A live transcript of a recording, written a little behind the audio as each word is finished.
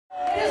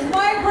is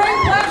my great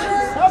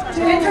pleasure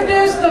to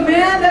introduce the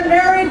man that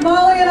married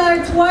Molly and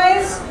I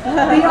twice,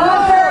 the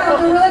author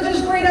of the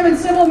Religious Freedom and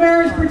Civil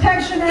Marriage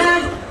Protection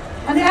Act,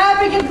 an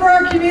advocate for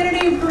our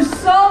community for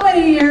so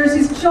many years.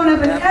 He's shown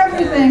up in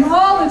everything,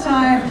 all the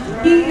time.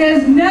 He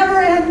is never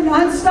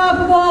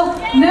unstoppable,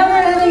 never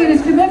ending in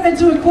his commitment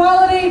to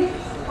equality.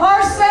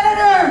 Our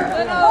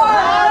Senator,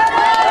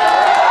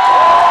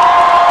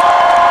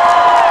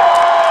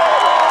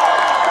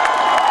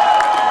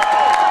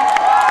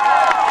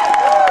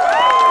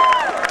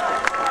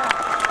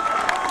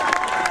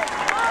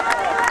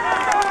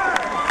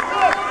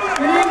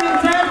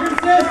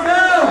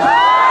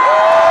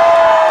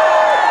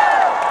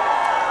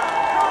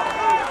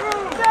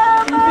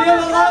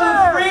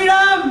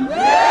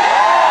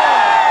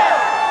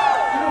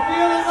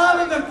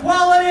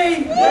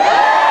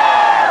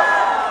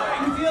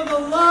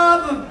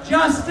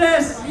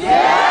 justice?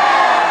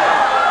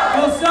 Yeah!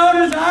 Well, so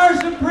does our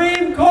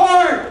Supreme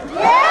Court!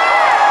 Yeah!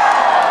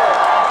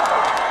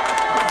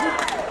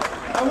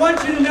 I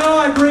want you to know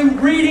I bring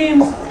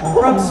greetings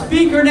from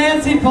Speaker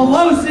Nancy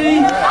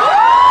Pelosi,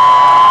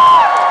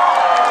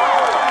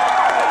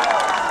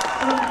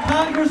 from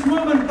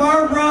Congresswoman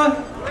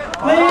Barbara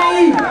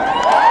Lee,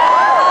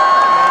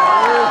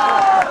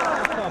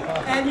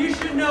 and you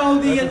should know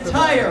the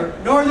entire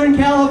Northern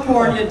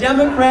California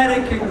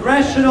Democratic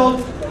Congressional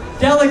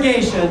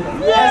delegation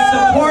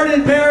has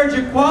supported marriage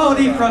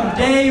equality from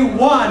day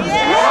one.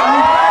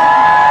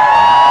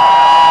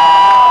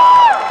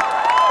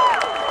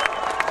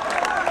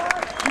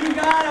 We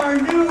got our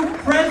new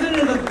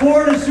president of the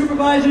Board of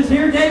Supervisors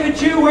here. David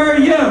Chu, where are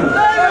you?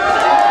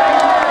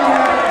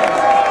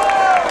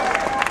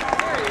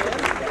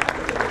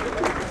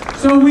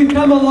 So we've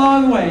come a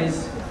long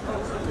ways.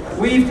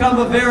 We've come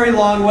a very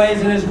long ways,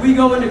 and as we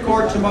go into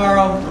court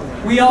tomorrow,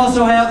 we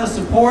also have the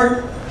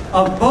support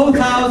of both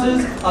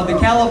houses of the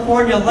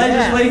California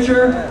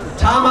legislature.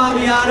 Tom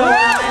Ammiano and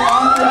I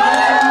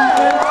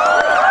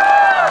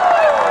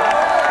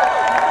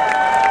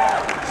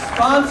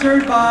authored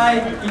sponsored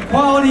by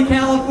Equality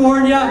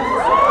California,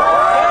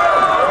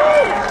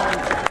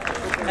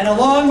 and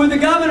along with the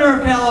governor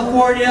of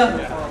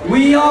California,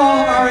 we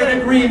all are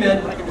in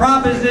agreement.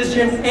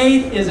 Proposition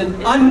 8 is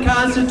an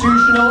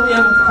unconstitutional,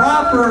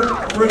 improper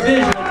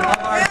revision of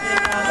our state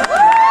constitution.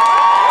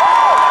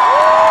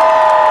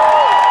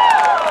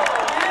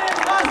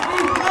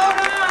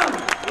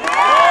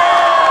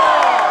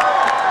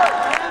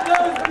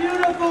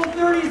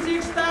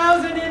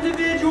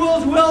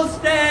 Will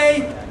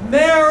stay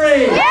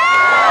married. Yeah!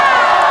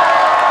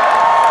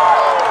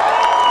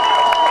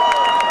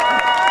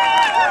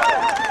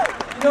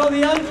 You know,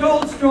 the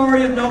untold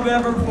story of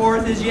November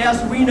 4th is,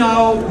 yes, we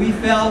know we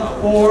fell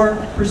 4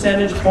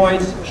 percentage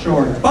points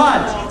short.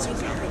 But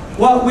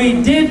what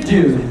we did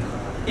do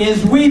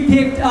is we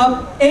picked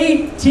up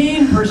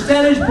 18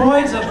 percentage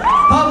points of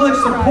public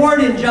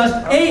support in just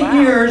 8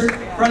 years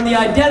from the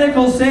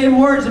identical same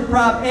words of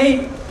Prop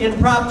 8 in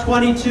Prop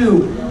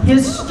 22.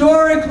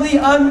 Historically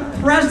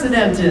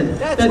unprecedented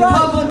that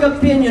public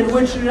opinion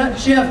would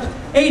shift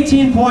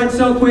 18 points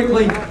so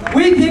quickly.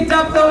 We picked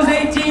up those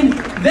 18,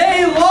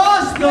 they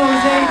lost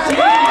those 18.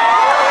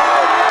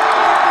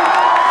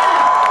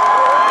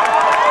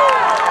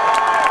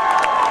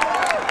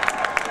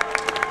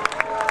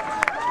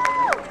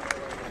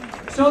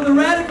 So the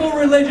radical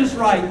religious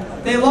right,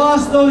 they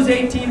lost those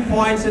 18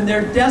 points and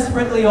they're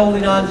desperately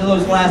holding on to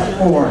those last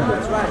 4.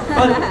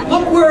 But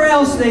look where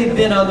else they've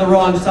been on the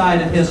wrong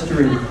side of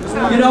history.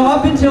 You know,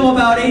 up until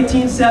about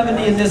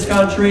 1870 in this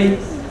country,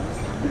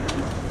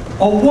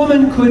 a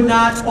woman could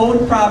not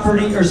own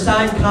property or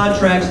sign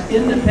contracts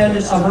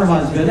independent of her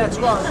husband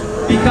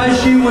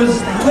because she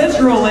was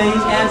literally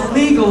and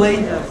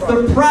legally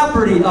the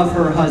property of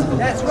her husband.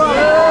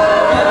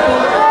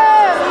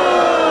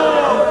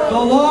 The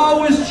law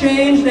was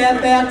changed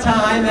at that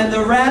time, and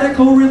the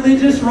radical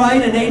religious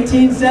right in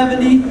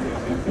 1870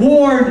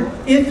 warned,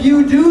 if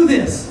you do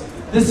this,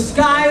 the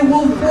sky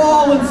will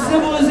fall and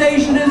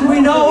civilization as we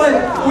know it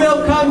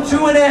will come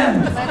to an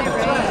end.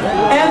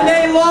 And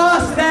they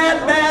lost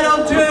that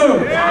battle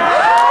too.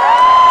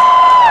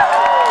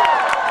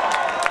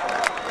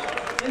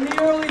 In the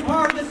early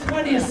part of the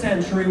 20th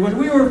century, when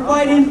we were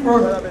fighting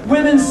for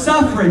women's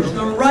suffrage,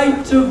 the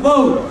right to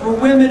vote for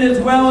women as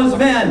well as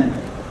men,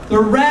 the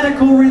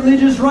radical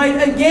religious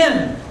right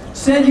again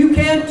said you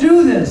can't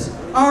do this.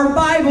 Our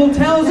Bible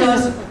tells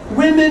us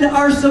women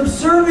are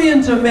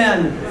subservient to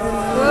men.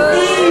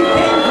 Eve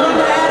came from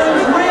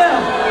Adam's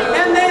rib,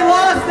 and they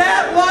lost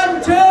that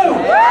one too.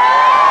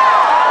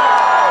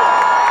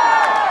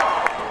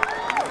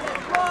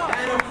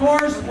 And of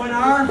course, when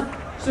our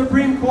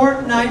Supreme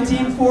Court in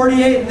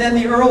 1948 and then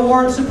the Earl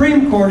Warren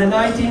Supreme Court in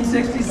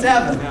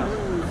 1967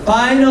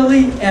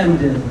 finally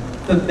ended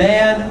the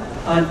ban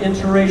on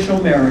interracial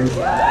marriage.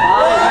 Again,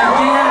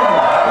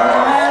 the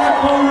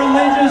radical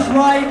religious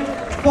right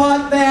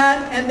fought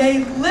that, and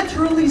they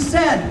literally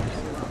said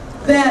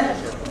that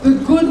the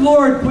good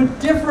Lord put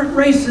different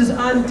races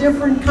on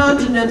different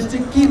continents to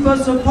keep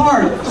us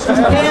apart.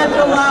 You can't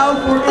allow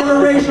for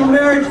interracial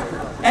marriage.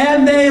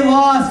 And they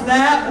lost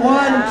that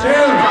one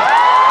too.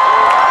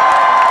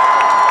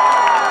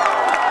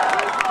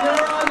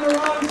 They're on the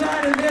wrong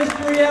side of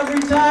history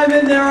every time,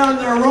 and they're on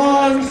the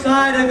wrong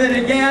side of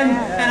it again.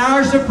 And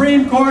our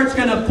Supreme Court's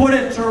going to put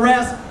it to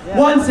rest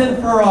once and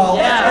for all.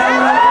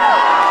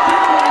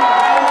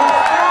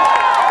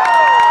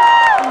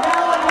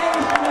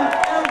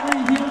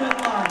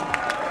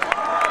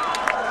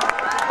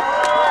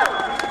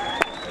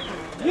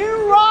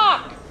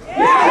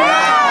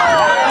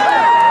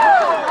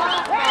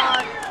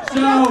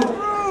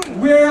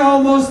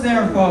 Almost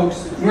there,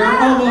 folks. We're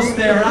almost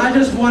there. And I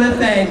just want to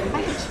thank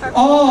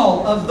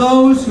all of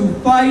those who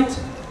fight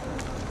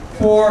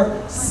for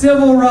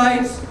civil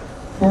rights,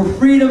 for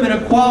freedom and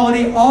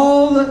equality.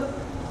 All the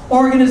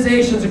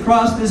organizations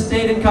across this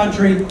state and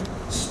country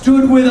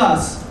stood with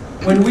us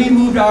when we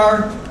moved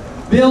our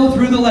bill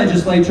through the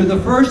legislature,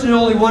 the first and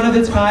only one of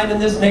its kind in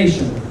this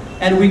nation.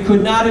 And we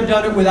could not have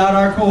done it without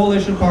our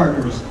coalition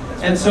partners.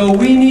 And so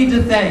we need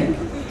to thank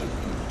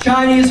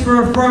Chinese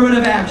for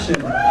affirmative action,